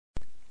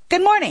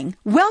Good morning.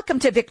 Welcome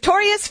to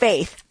Victorious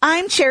Faith.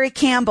 I'm Cherry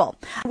Campbell.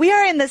 We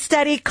are in the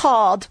study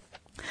called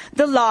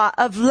The Law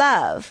of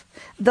Love.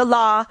 The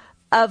Law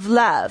of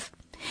Love.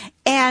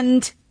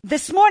 And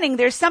this morning,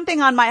 there's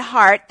something on my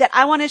heart that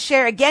I want to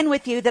share again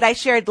with you that I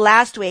shared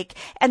last week.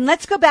 And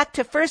let's go back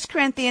to 1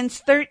 Corinthians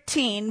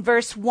 13,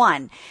 verse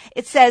 1.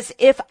 It says,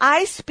 if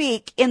I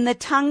speak in the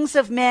tongues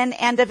of men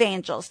and of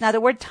angels. Now,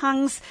 the word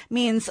tongues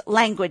means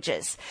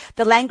languages.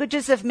 The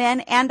languages of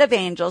men and of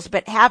angels,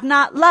 but have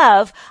not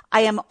love,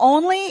 I am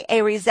only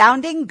a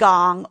resounding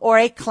gong or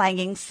a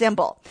clanging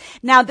cymbal.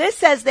 Now, this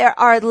says there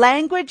are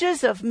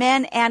languages of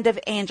men and of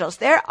angels.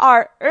 There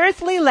are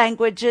earthly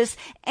languages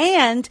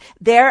and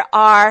there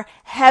are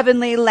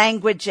heavenly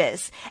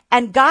languages.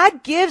 And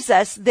God gives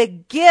us the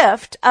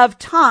gift of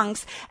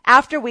tongues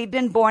after we've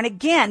been born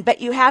again, but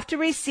you have to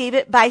receive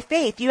it by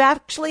faith. You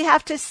actually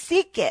have to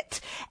seek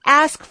it,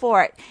 ask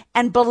for it,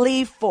 and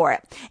believe for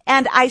it.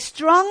 And I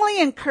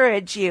strongly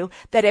encourage you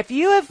that if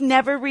you have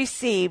never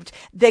received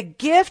the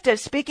gift of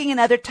speaking in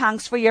other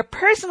tongues for your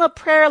personal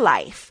prayer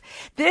life,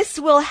 this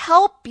will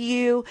help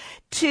you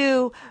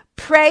to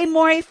pray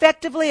more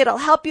effectively. It'll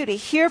help you to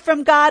hear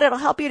from God. It'll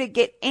help you to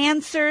get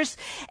answers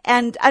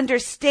and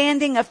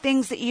understanding of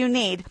things that you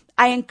need.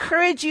 I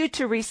encourage you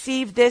to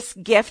receive this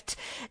gift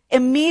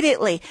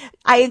immediately.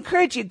 I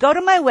encourage you, go to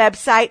my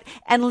website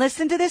and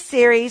listen to the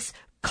series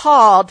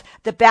called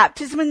The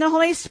Baptism in the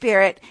Holy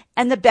Spirit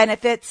and the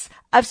Benefits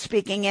of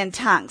Speaking in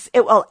Tongues.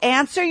 It will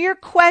answer your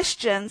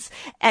questions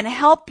and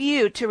help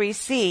you to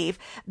receive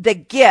the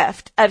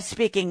gift of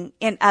speaking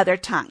in other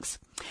tongues.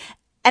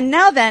 And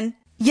now then,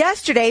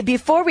 yesterday,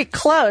 before we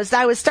closed,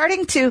 I was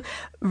starting to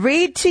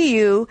read to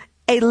you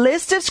a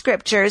list of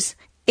scriptures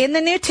in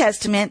the New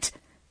Testament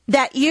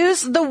that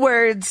use the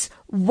words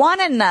one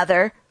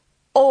another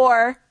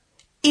or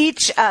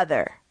each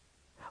other.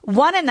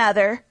 One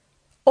another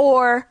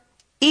or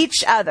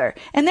each other.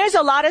 And there's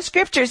a lot of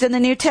scriptures in the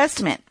New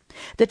Testament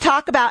that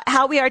talk about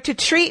how we are to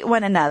treat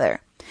one another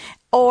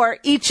or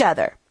each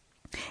other.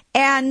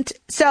 And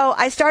so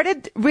I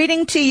started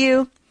reading to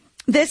you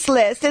this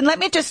list, and let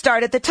me just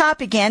start at the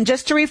top again,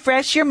 just to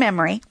refresh your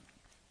memory.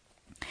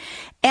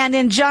 And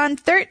in John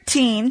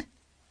 13,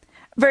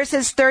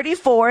 verses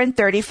 34 and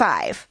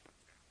 35,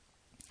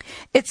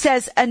 it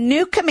says, a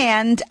new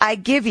command I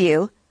give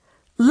you,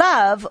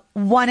 love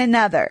one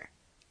another.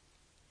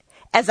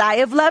 As I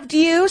have loved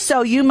you,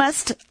 so you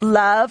must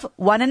love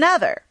one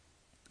another.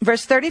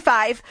 Verse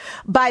 35,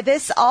 by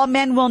this all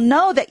men will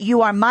know that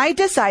you are my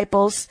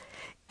disciples,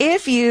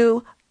 if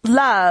you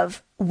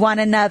love one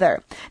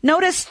another.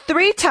 Notice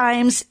 3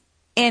 times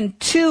in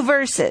 2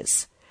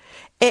 verses,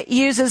 it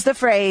uses the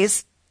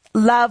phrase,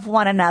 love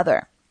one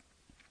another.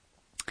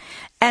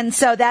 And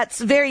so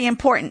that's very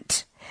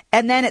important.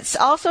 And then it's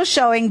also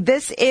showing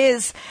this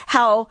is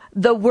how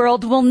the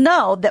world will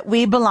know that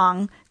we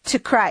belong to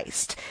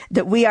Christ,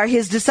 that we are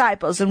his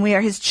disciples and we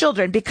are his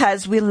children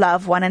because we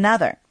love one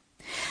another.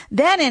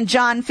 Then in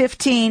John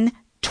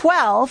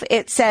 15:12,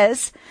 it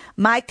says,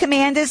 my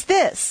command is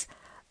this,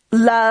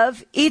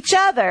 love each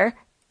other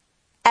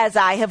as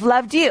I have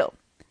loved you.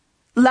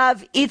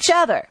 Love each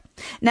other.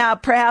 Now,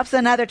 perhaps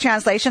another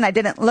translation, I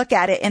didn't look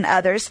at it in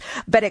others,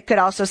 but it could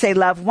also say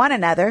love one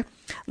another.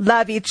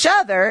 Love each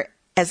other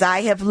as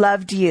I have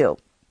loved you.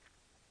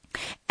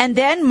 And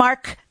then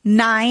Mark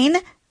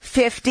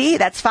 9:50,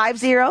 that's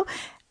 50,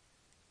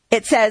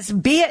 it says,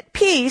 be at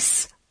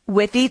peace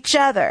with each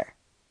other.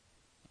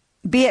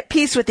 Be at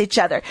peace with each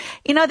other.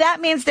 You know,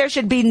 that means there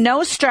should be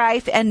no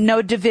strife and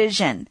no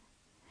division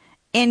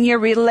in your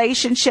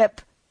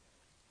relationship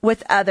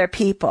with other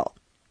people.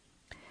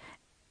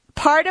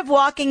 Part of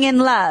walking in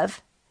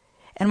love,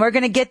 and we're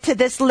going to get to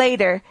this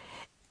later,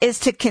 is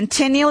to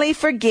continually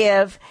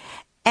forgive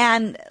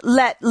and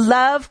let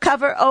love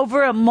cover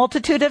over a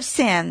multitude of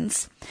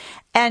sins,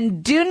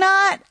 and do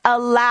not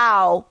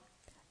allow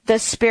the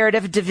spirit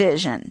of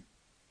division.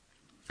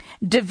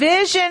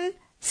 Division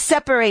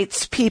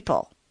separates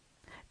people.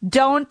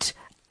 Don't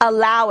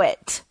allow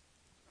it.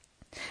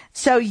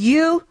 So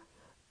you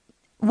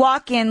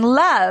walk in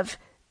love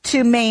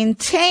to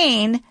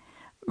maintain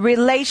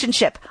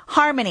relationship,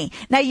 harmony.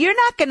 Now, you're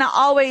not going to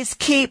always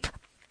keep,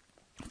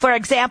 for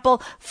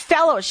example,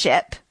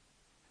 fellowship,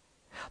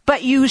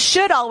 but you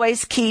should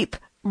always keep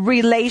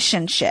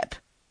relationship.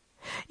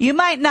 You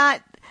might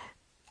not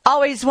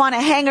always want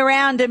to hang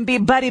around and be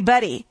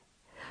buddy-buddy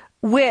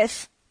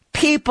with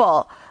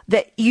people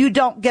that you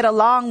don't get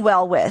along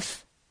well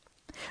with,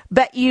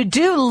 but you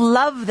do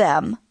love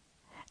them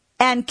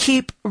and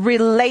keep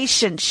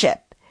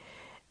relationship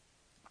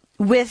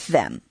with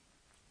them.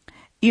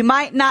 You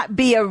might not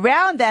be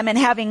around them and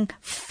having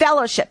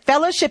fellowship.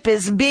 Fellowship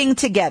is being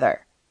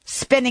together,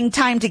 spending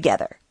time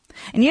together.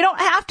 And you don't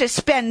have to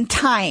spend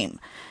time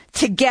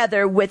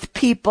together with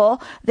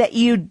people that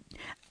you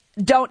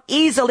don't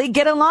easily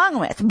get along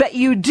with, but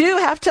you do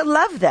have to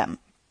love them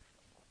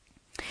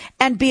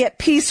and be at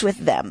peace with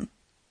them.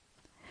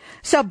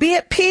 So be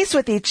at peace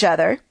with each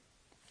other.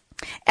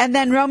 And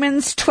then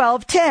Romans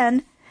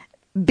 12:10,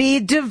 be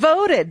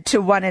devoted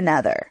to one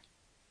another.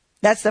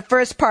 That's the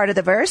first part of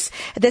the verse.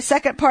 The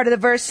second part of the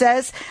verse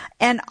says,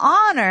 and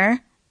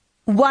honor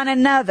one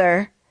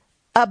another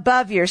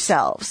above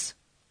yourselves.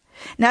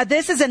 Now,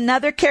 this is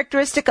another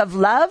characteristic of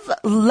love.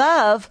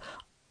 Love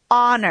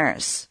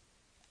honors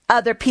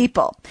other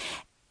people.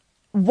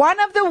 One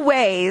of the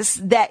ways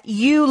that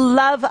you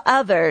love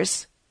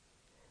others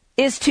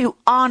is to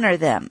honor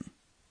them.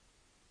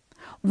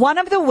 One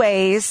of the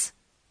ways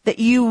that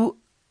you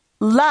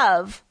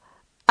love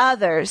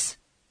others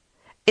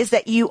is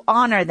that you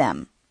honor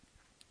them.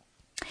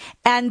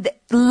 And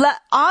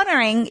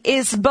honoring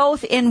is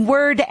both in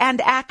word and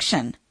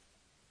action.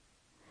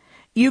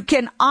 You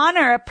can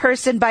honor a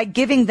person by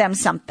giving them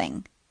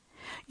something.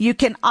 You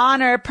can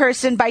honor a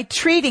person by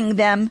treating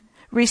them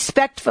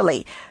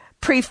respectfully,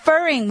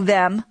 preferring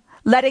them,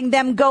 letting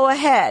them go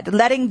ahead,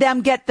 letting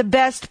them get the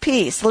best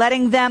piece,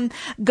 letting them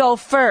go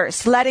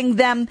first, letting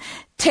them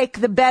take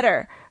the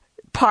better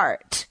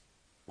part,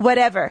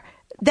 whatever.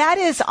 That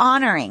is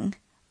honoring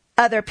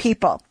other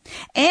people.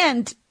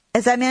 And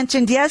as I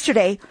mentioned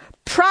yesterday,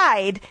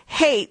 pride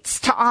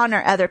hates to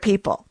honor other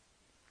people.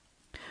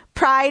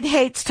 Pride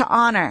hates to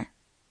honor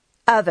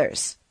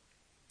others.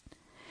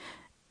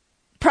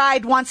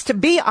 Pride wants to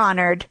be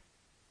honored,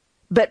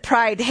 but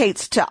pride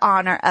hates to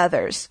honor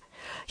others.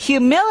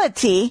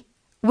 Humility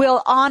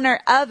will honor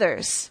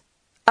others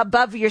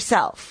above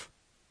yourself.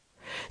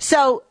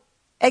 So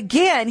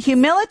again,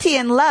 humility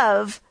and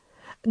love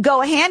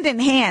go hand in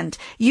hand.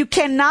 You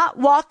cannot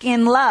walk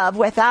in love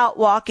without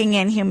walking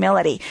in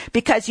humility,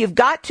 because you've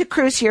got to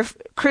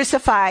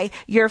crucify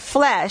your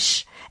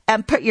flesh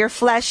and put your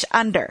flesh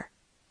under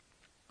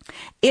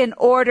in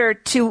order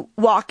to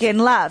walk in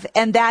love.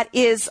 And that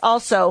is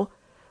also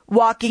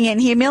walking in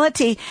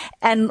humility.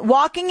 And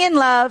walking in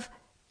love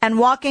and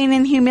walking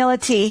in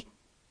humility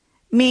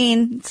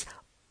means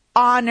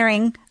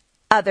honoring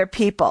other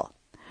people,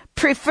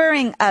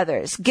 preferring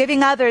others,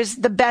 giving others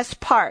the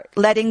best part,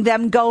 letting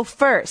them go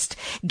first,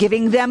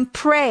 giving them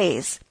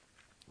praise,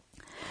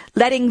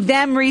 letting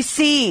them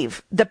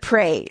receive the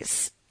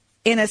praise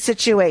in a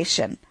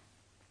situation.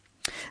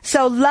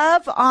 So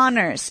love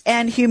honors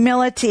and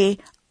humility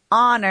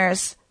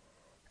honors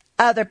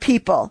other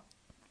people.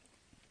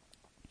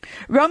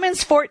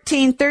 Romans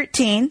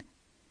 14:13,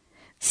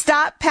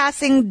 stop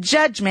passing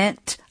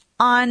judgment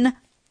on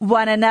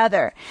one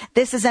another.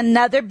 This is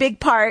another big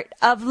part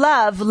of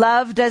love.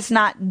 Love does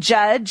not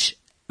judge.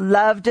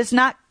 Love does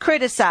not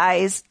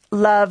criticize.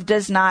 Love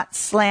does not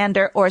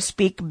slander or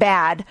speak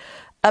bad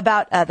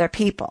about other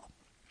people.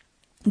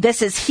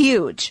 This is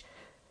huge.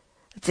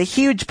 It's a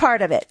huge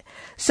part of it.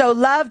 So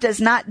love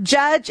does not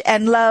judge,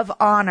 and love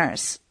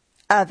honors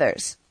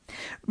others.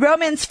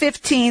 Romans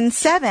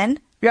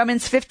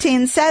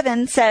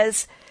 15:7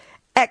 says,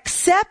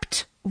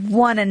 accept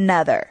one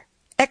another.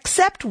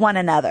 Accept one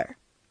another.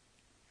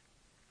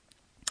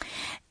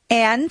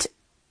 And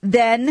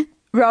then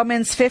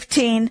Romans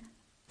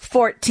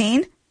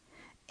 15:14,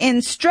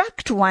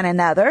 instruct one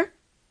another.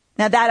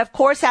 Now that, of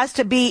course, has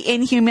to be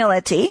in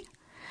humility.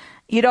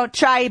 You don't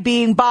try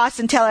being boss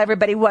and tell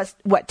everybody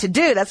what to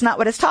do. That's not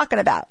what it's talking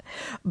about.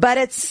 But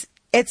it's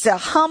a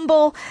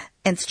humble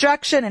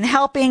instruction and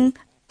helping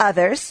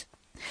others.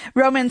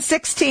 Romans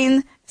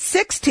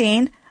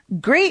 16:16,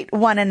 greet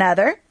one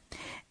another.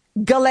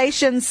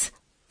 Galatians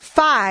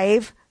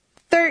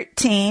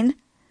 5:13,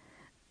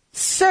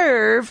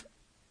 serve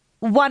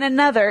one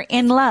another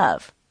in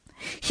love.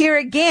 Here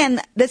again,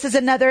 this is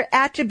another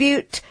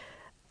attribute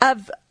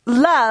of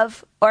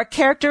love, or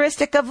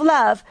characteristic of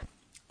love.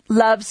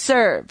 Love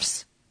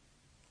serves.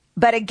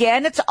 But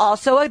again, it's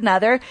also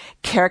another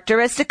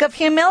characteristic of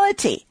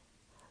humility.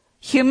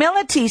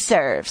 Humility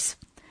serves.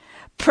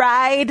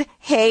 Pride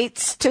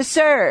hates to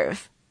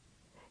serve.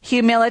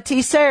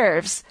 Humility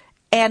serves.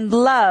 And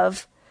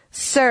love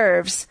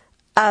serves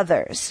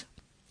others.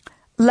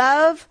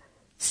 Love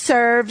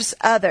serves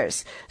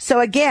others. So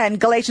again,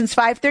 Galatians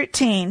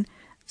 5:13,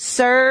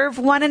 serve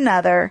one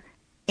another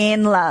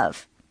in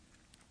love.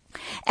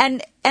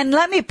 And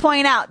let me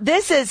point out,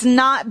 this is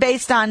not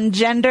based on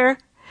gender.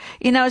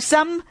 You know,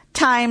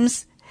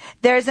 sometimes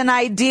there's an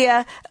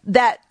idea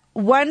that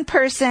one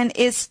person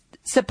is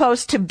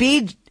supposed to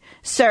be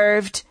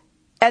served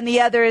and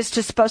the other is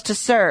supposed to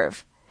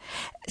serve.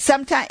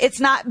 Sometimes it's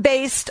not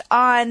based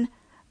on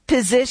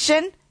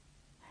position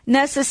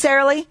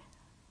necessarily.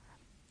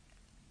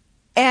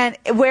 And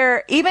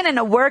where even in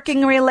a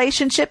working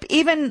relationship,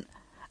 even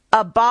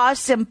a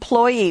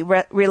boss-employee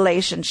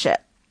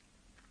relationship,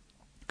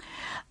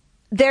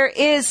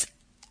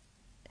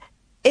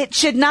 it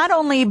should not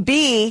only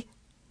be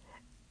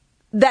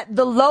that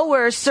the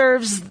lower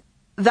serves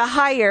the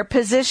higher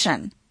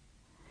position,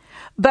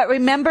 but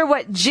remember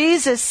what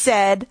Jesus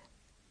said,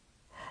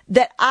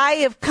 that I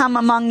have come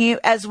among you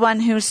as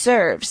one who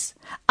serves.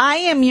 I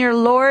am your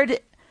Lord,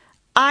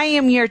 I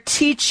am your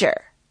teacher,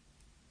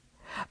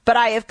 but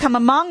I have come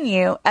among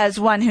you as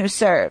one who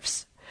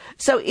serves.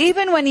 So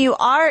even when you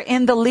are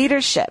in the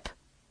leadership,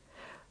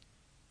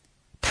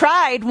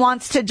 pride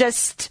wants to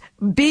just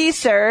be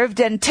served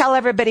and tell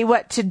everybody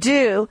what to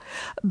do,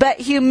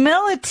 but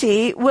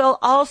humility will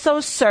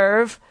also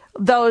serve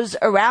those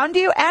around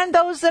you and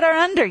those that are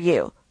under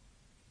you.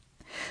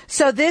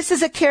 So this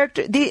is a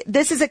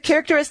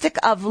characteristic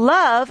of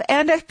love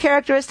and a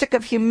characteristic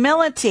of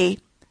humility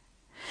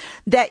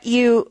that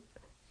you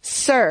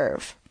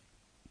serve.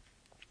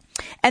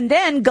 And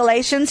then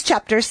Galatians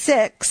chapter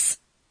 6,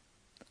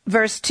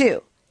 verse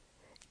 2.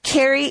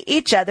 Carry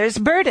each other's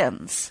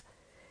burdens.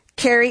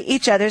 Carry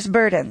each other's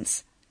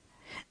burdens.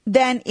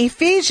 Then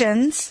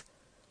Ephesians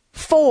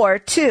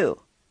 4:2.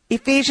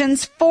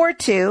 Ephesians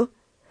 4:2.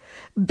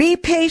 Be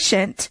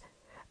patient,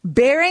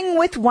 bearing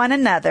with one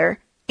another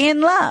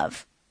in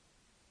love.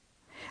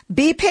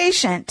 Be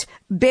patient,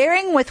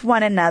 bearing with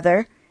one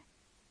another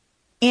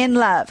in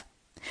love.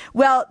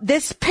 Well,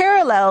 this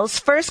parallels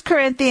 1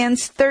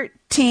 Corinthians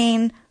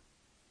 13:4.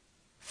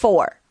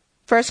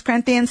 1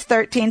 Corinthians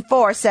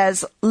 13:4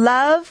 says,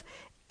 love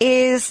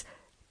is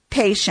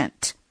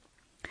patient.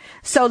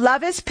 So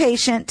love is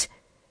patient.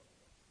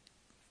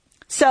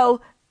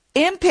 So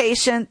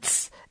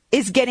impatience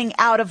is getting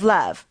out of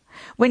love.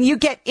 When you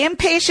get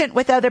impatient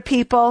with other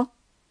people,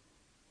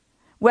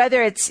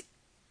 whether it's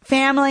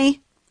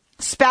family,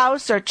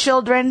 spouse, or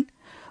children,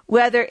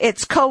 whether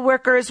it's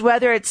coworkers,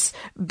 whether it's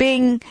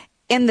being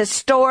in the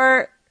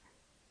store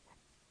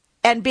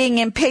and being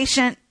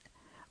impatient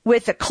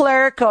with a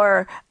clerk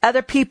or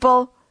other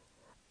people,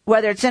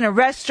 whether it's in a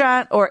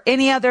restaurant or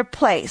any other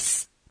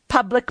place,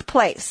 public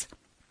place,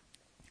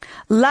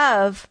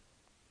 love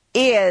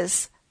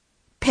is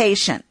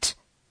patient.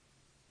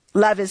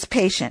 Love is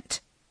patient.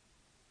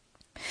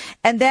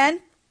 And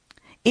then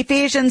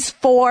Ephesians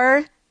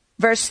 4,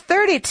 verse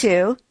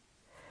 32,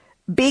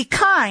 be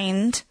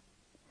kind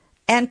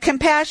and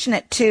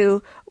compassionate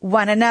to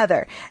one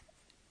another.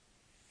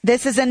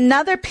 This is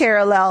another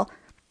parallel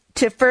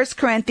to 1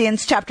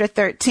 Corinthians chapter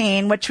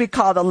 13, which we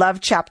call the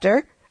love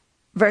chapter.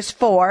 Verse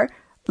 4,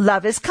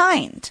 love is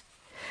kind.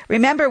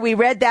 Remember, we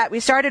read that. We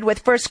started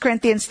with 1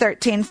 Corinthians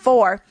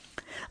 13:4.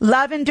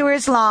 Love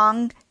endures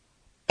long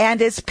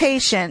and is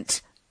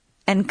patient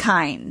and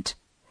kind.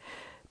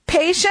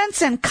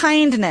 Patience and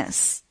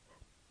kindness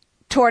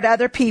toward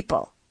other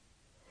people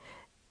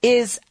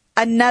is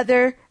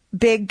another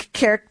big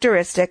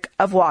characteristic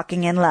of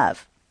walking in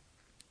love.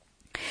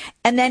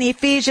 And then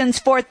Ephesians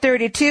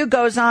 4:32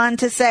 goes on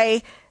to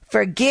say,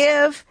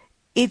 forgive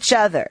each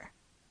other.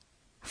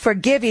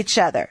 Forgive each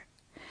other.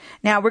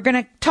 Now, we're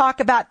going to talk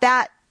about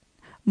that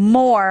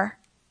more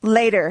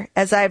later,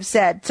 as I've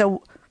said,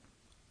 so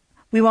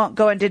we won't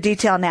go into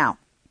detail now.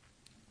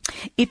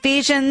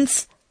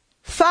 Ephesians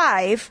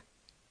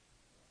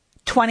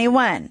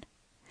 5:21.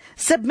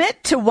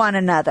 Submit to one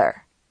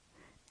another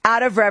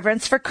out of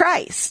reverence for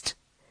Christ.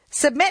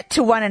 Submit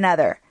to one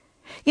another.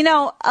 You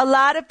know, a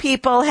lot of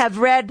people have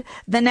read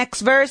the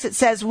next verse. It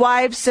says,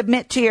 wives,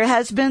 submit to your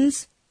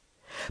husbands.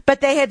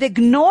 But they have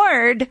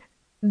ignored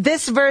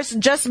this verse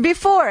just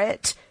before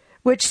it,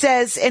 which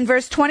says in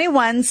verse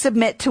 21,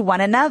 submit to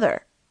one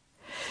another.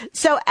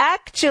 So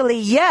actually,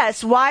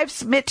 yes, wives,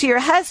 submit to your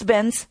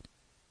husbands.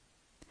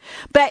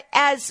 But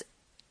as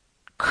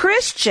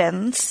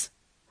Christians,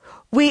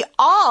 we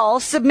all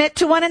submit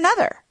to one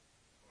another.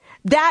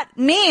 That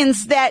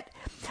means that,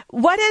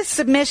 what is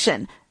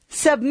submission?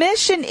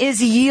 Submission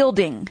is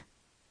yielding.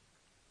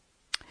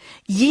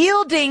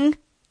 Yielding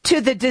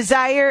to the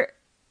desire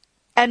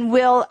and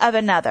will of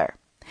another.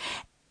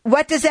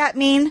 What does that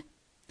mean?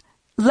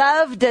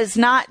 Love does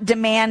not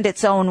demand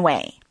its own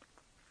way.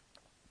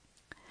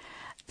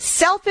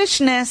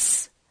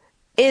 Selfishness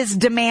is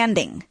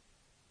demanding.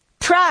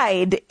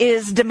 Pride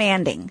is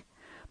demanding.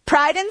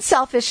 Pride and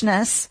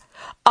selfishness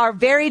are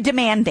very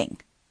demanding.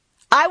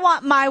 I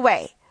want my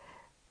way.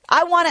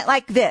 I want it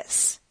like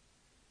this.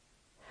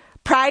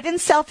 Pride and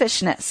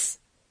selfishness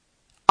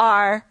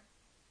are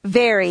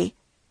very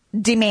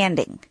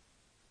demanding.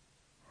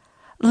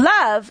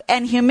 Love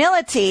and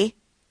humility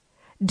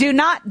do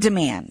not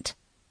demand.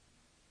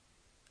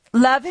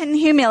 Love and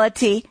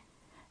humility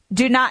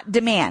do not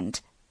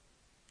demand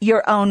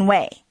your own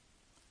way.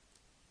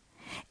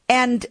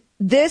 And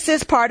this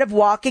is part of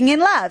walking in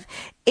love.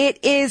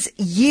 It is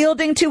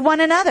yielding to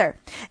one another.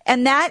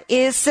 And that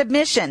is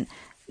submission.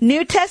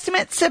 New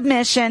Testament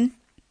submission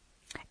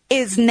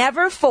is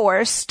never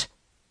forced.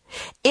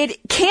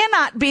 It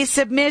cannot be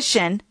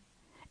submission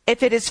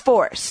if it is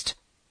forced.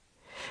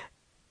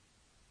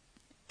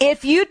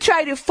 If you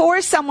try to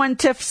force someone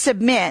to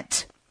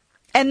submit,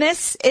 and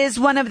this is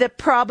one of the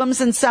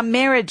problems in some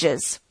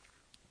marriages,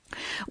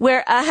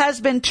 where a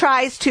husband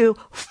tries to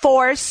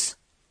force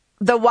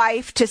the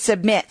wife to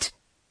submit,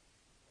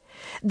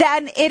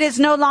 then it is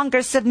no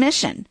longer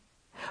submission.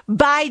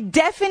 By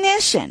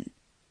definition,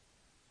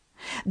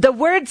 the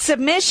word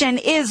submission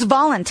is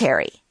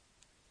voluntary.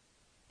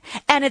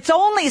 And it's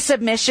only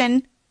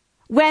submission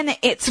when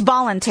it's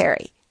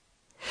voluntary.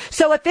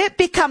 So if it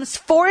becomes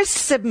forced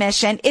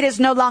submission, it is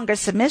no longer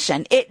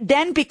submission. It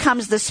then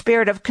becomes the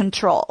spirit of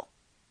control,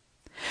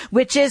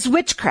 which is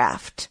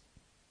witchcraft.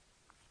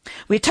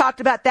 We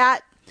talked about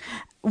that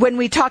when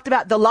we talked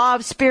about the law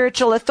of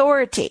spiritual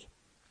authority.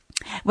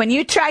 When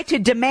you try to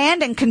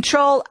demand and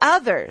control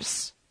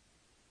others,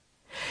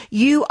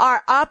 You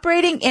are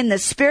operating in the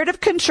spirit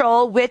of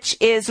control, which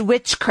is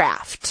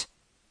witchcraft.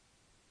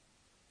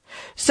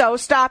 So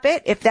stop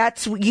it. If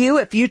that's you,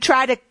 if you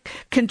try to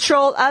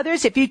control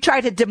others, if you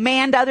try to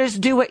demand others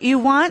do what you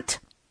want,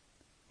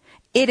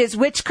 it is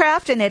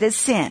witchcraft and it is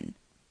sin.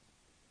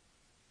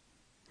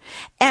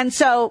 And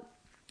so,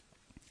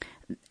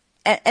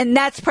 and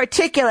that's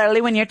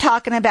particularly when you're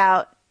talking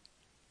about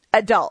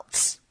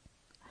adults.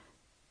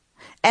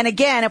 And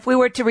again, if we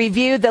were to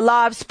review the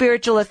law of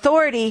spiritual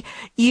authority,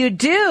 you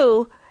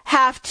do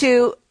have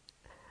to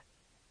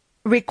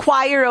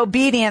require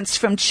obedience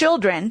from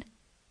children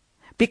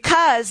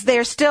because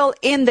they're still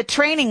in the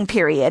training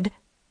period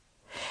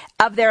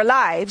of their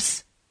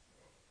lives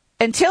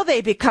until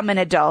they become an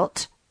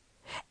adult.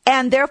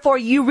 And therefore,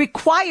 you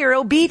require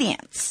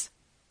obedience.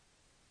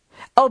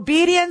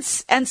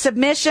 Obedience and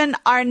submission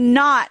are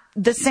not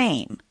the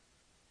same.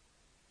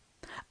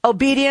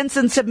 Obedience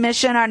and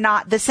submission are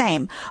not the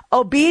same.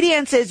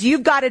 Obedience is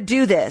you've got to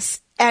do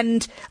this,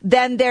 and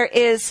then there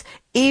is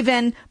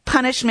even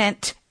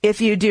punishment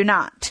if you do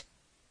not.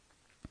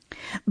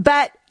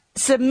 But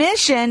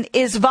submission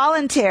is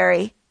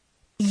voluntary,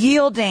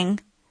 yielding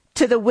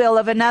to the will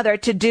of another,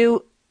 to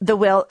do the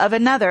will of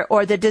another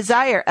or the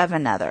desire of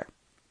another.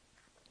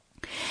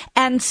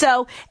 And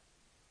so,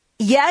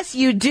 yes,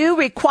 you do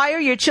require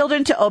your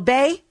children to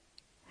obey.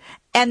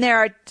 And there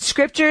are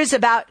scriptures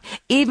about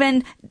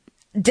even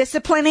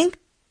disciplining.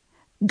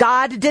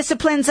 God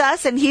disciplines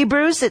us. In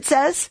Hebrews, it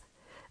says,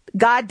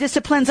 God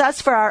disciplines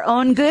us for our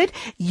own good.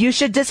 You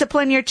should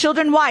discipline your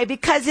children. Why?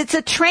 Because it's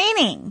a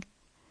training.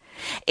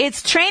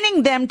 It's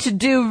training them to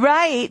do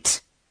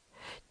right.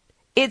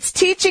 It's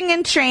teaching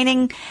and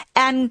training,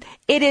 and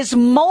it is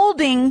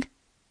molding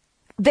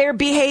their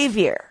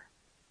behavior.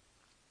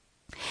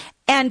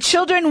 And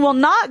children will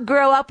not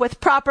grow up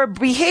with proper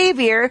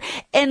behavior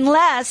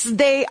unless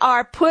they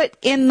are put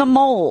in the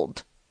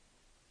mold.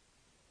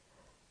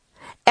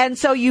 And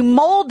so you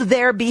mold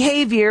their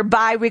behavior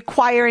by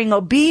requiring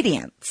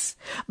obedience.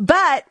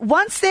 But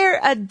once they're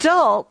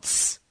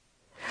adults,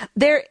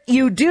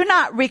 you do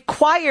not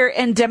require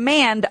and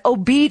demand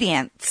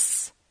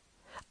obedience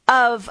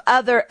of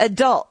other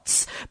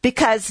adults,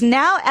 because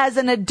now as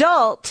an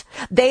adult,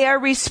 they are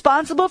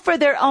responsible for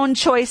their own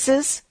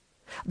choices.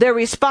 They're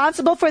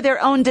responsible for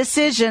their own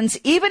decisions.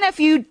 Even if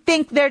you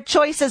think their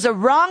choice is a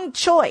wrong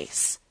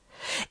choice,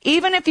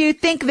 even if you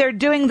think they're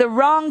doing the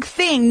wrong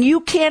thing, you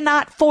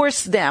cannot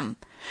force them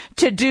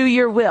to do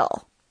your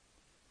will.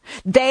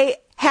 They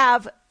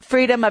have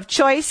freedom of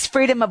choice,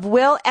 freedom of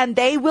will, and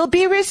they will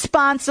be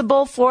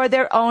responsible for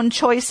their own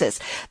choices.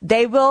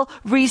 They will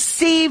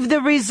receive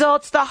the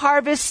results, the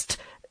harvest,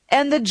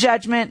 and the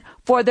judgment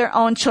for their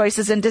own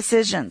choices and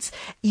decisions.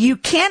 You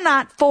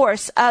cannot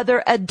force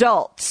other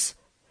adults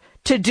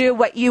to do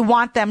what you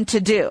want them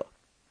to do.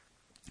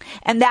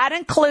 And that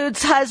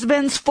includes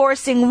husbands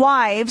forcing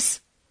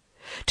wives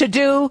to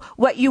do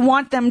what you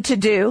want them to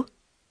do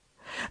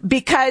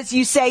because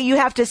you say you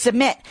have to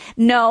submit.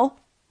 No,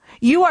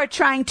 you are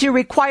trying to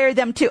require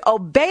them to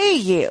obey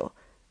you.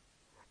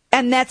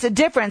 And that's a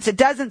difference. It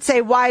doesn't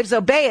say wives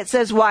obey. It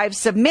says wives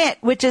submit,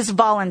 which is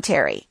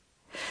voluntary.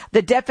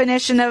 The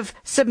definition of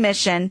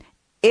submission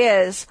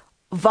is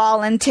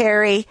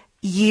voluntary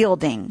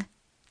yielding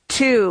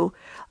to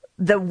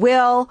the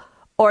will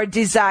or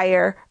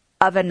desire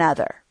of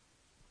another.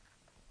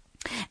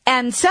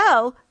 And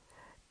so,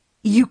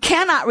 you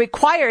cannot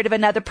require it of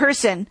another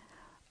person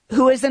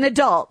who is an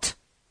adult,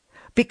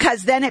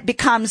 because then it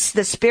becomes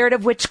the spirit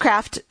of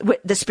witchcraft,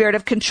 the spirit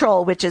of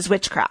control, which is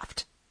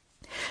witchcraft.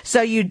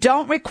 So you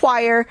don't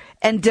require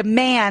and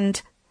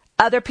demand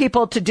other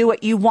people to do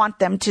what you want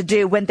them to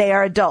do when they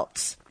are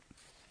adults.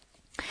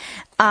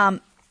 And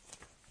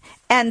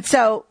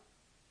so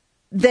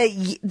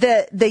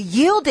the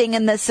yielding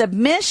and the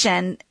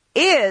submission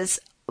is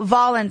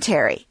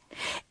voluntary.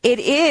 It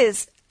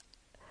is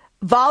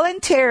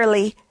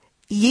voluntarily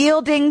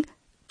yielding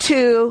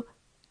to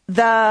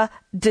the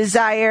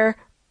desire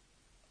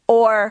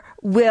or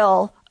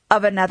will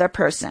of another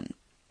person.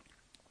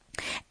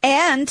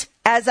 And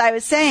as I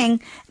was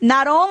saying,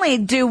 not only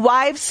do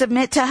wives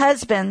submit to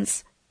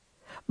husbands,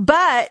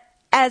 but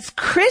as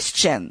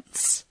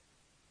Christians,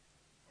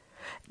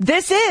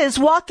 this is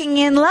walking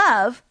in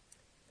love,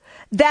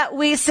 that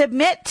we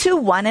submit to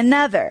one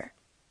another.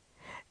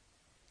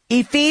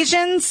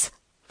 Ephesians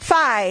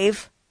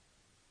 5,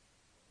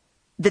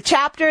 the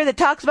chapter that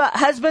talks about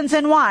husbands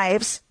and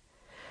wives,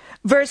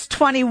 verse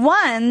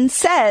 21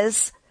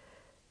 says,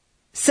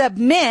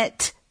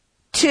 submit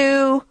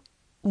to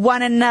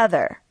one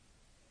another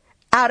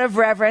out of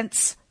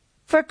reverence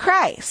for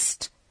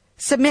Christ.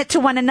 Submit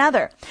to one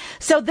another.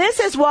 So this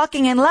is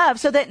walking in love,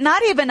 so that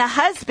not even a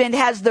husband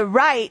has the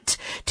right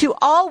to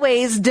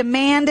always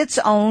demand its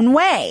own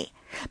way,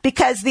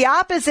 because the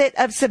opposite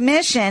of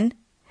submission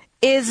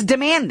is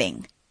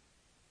demanding.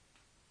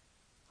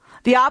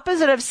 The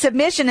opposite of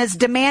submission is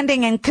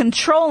demanding and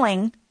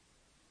controlling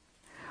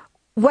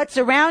what's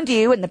around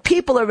you and the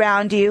people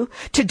around you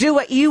to do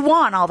what you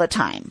want all the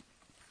time.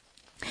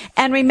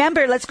 And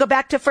remember, let's go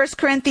back to 1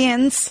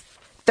 Corinthians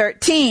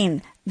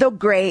 13, the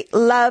great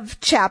love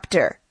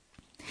chapter.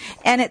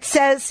 And it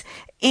says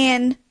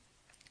in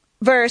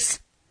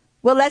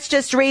let's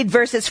just read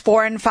verses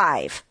 4 and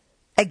 5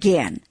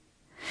 again.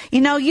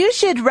 You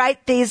should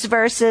write these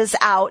verses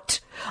out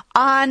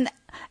on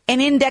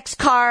an index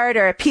card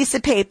or a piece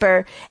of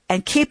paper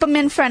and keep them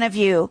in front of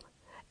you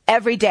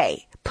every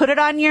day. Put it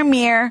on your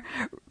mirror,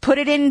 put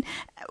it in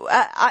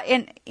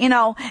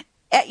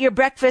at your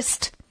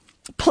breakfast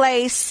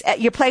place, at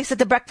your place at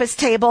the breakfast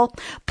table,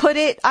 put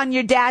it on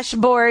your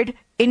dashboard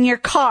in your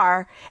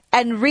car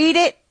and read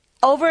it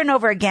over and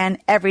over again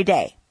every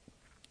day.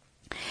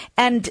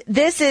 And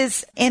this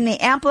is in the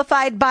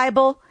Amplified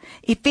Bible,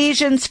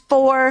 verse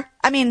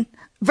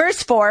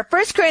 4,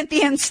 1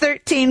 Corinthians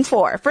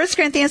 13:4. 1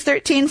 Corinthians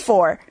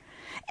 13:4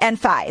 and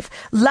 5.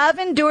 Love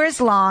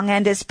endures long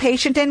and is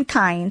patient and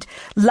kind.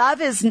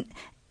 Love is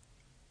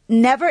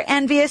never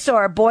envious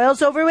or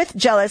boils over with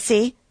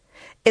jealousy,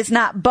 is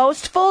not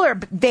boastful or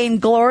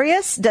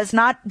vainglorious, does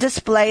not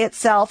display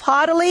itself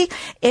haughtily.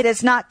 It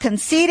is not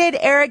conceited,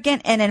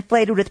 arrogant, and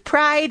inflated with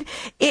pride.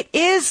 It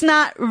is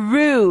not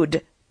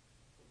rude,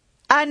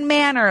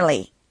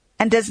 unmannerly,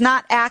 and does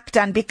not act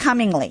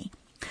unbecomingly.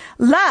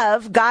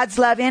 Love, God's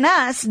love in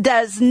us,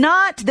 does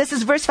not, this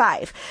is verse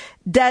 5,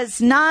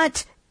 does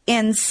not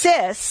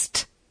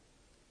insist,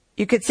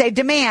 you could say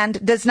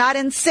demand, does not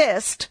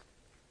insist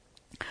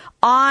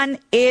on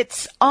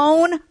its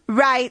own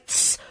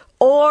rights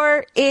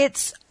or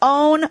its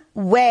own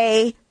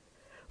way,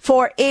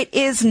 for it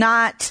is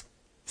not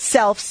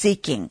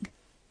self-seeking.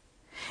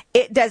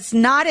 It does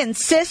not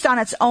insist on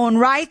its own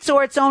rights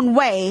or its own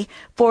way,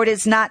 for it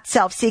is not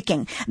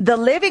self-seeking. The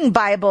Living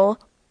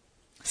Bible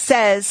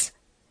says,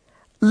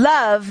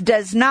 love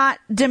does not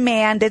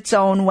demand its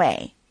own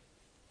way.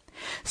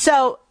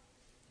 So,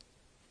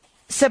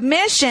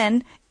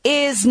 submission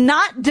is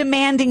not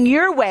demanding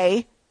your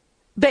way,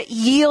 but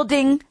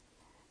yielding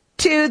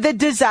to the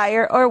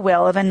desire or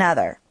will of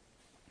another.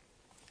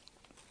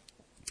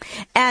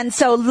 And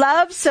so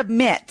love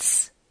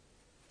submits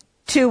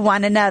to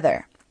one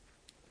another.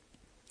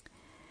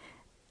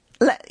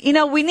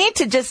 We need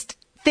to just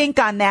think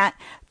on that.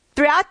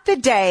 Throughout the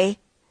day,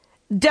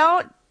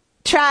 don't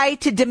try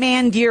to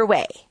demand your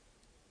way,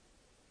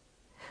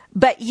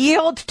 but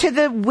yield to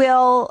the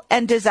will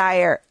and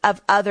desire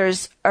of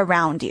others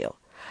around you.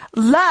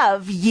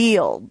 Love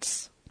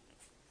yields.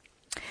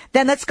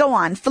 Then let's go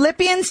on.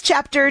 Philippians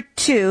chapter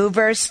 2,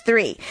 verse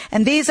 3.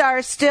 And these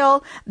are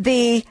still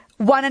the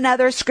one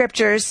another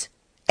scriptures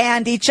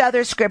and each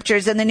other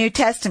scriptures in the New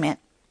Testament.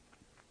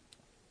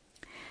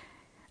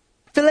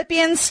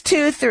 Philippians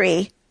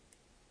 2:3.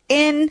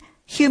 In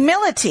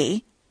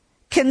humility,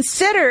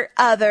 consider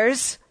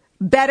others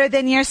better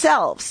than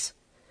yourselves.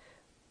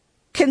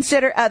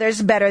 Consider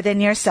others better than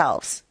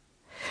yourselves.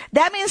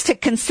 That means to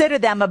consider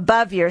them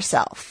above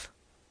yourself,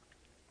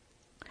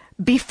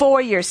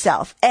 before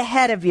yourself,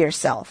 ahead of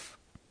yourself.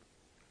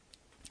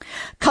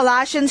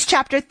 Colossians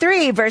chapter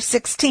 3, verse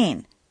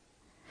 16.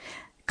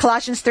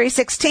 Colossians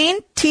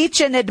 3:16,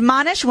 teach and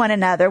admonish one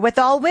another with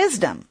all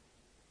wisdom.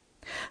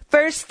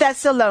 1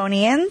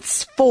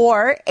 Thessalonians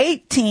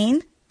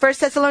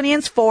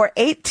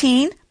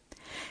 4:18,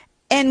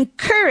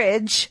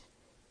 encourage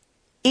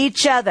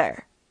each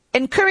other.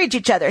 Encourage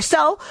each other.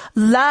 So,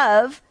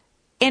 love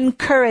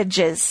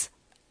encourages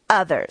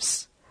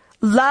others.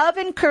 Love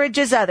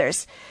encourages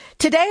others.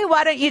 Today,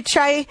 why don't you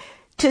try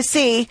to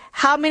see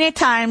how many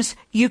times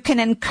you can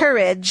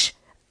encourage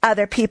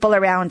other people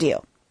around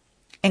you.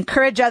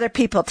 Encourage other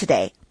people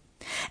today.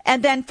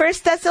 And then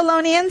 1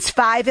 Thessalonians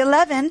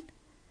 5:11,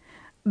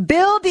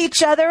 build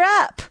each other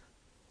up.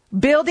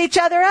 Build each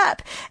other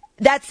up.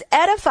 That's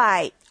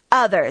edify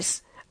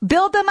others.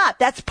 Build them up.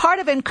 That's part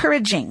of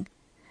encouraging.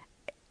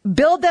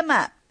 Build them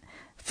up.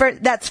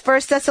 That's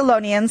 1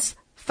 Thessalonians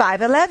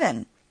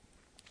 5:11.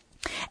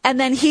 And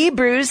then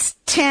Hebrews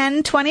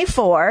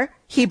 10:24,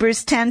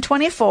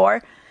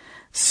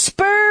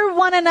 spur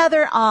one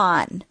another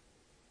on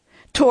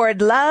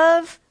toward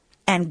love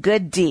and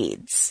good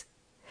deeds.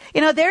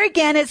 There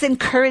again is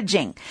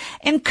encouraging.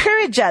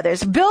 Encourage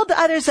others, build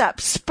others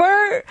up,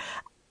 spur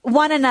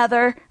one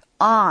another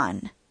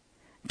on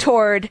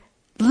toward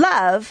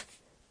love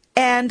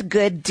and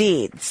good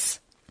deeds.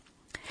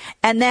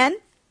 And then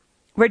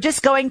we're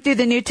just going through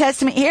the New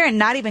Testament here and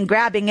not even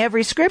grabbing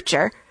every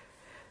scripture.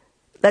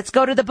 Let's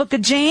go to the book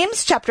of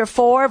James, chapter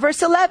 4,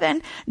 verse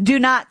 11. Do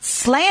not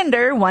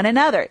slander one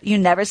another. You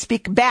never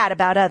speak bad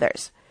about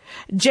others.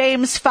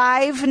 James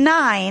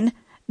 5:9,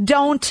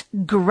 don't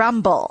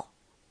grumble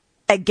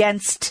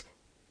against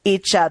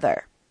each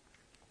other.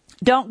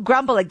 Don't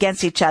grumble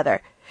against each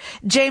other.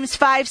 James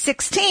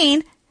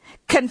 5:16,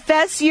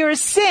 confess your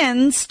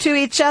sins to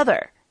each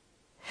other.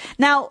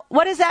 Now,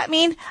 what does that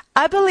mean?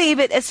 I believe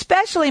it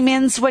especially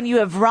means when you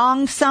have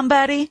wronged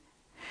somebody,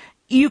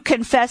 you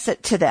confess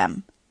it to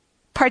them.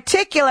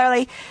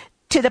 Particularly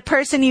to the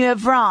person you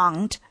have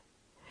wronged.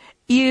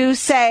 You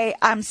say,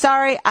 I'm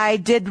sorry, I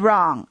did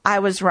wrong. I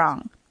was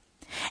wrong.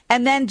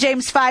 And then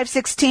James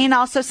 5:16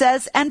 also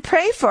says, and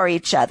pray for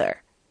each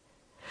other.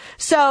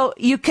 So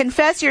you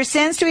confess your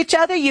sins to each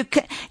other. You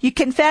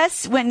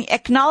confess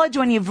acknowledge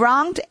when you've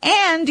wronged,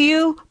 and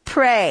you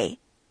pray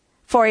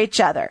for each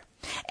other.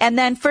 And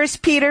then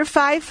 1 Peter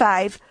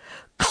 5:5,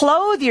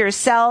 clothe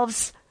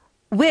yourselves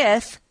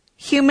with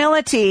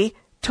humility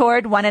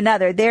toward one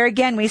another. There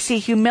again, we see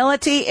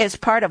humility is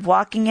part of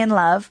walking in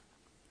love.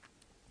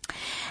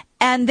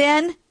 And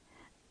then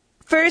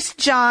 1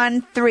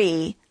 John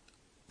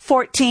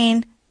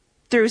 3:14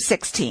 through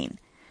 16.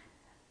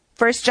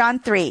 1 John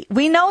 3.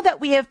 We know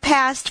that we have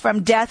passed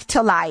from death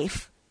to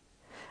life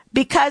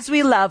because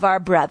we love our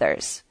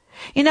brothers.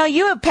 You know,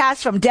 you have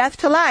passed from death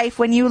to life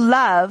when you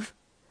love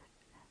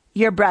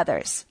your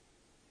brothers.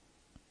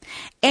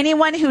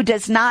 Anyone who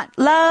does not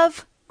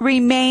love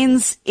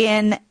remains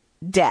in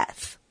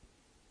death.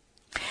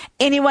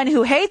 Anyone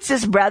who hates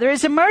his brother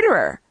is a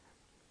murderer.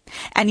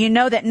 And you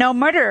know that no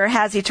murderer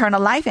has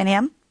eternal life in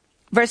him.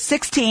 Verse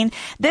 16,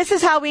 this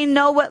is how we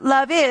know what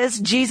love is.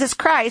 Jesus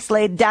Christ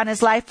laid down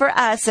his life for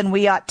us, and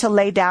we ought to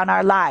lay down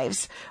our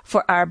lives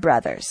for our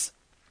brothers.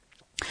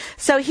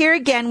 So here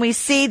again, we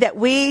see that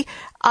we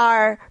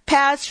are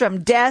passed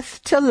from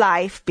death to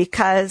life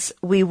because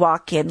we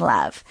walk in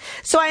love.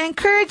 So I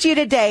encourage you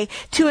today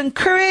to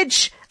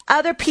encourage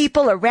other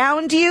people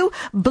around you,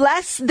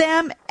 bless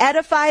them,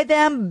 edify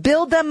them,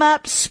 build them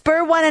up,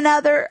 spur one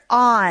another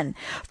on,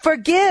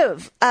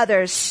 forgive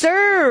others,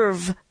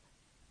 serve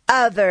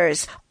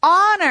others,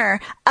 honor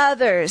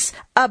others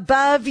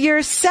above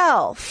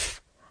yourself.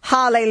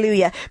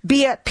 Hallelujah.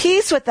 Be at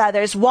peace with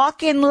others.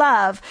 Walk in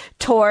love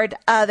toward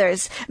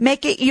others.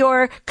 Make it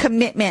your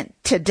commitment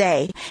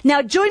today.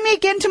 Now join me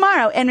again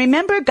tomorrow. And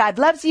remember, God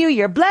loves you.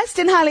 You're blessed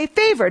and highly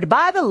favored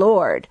by the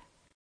Lord.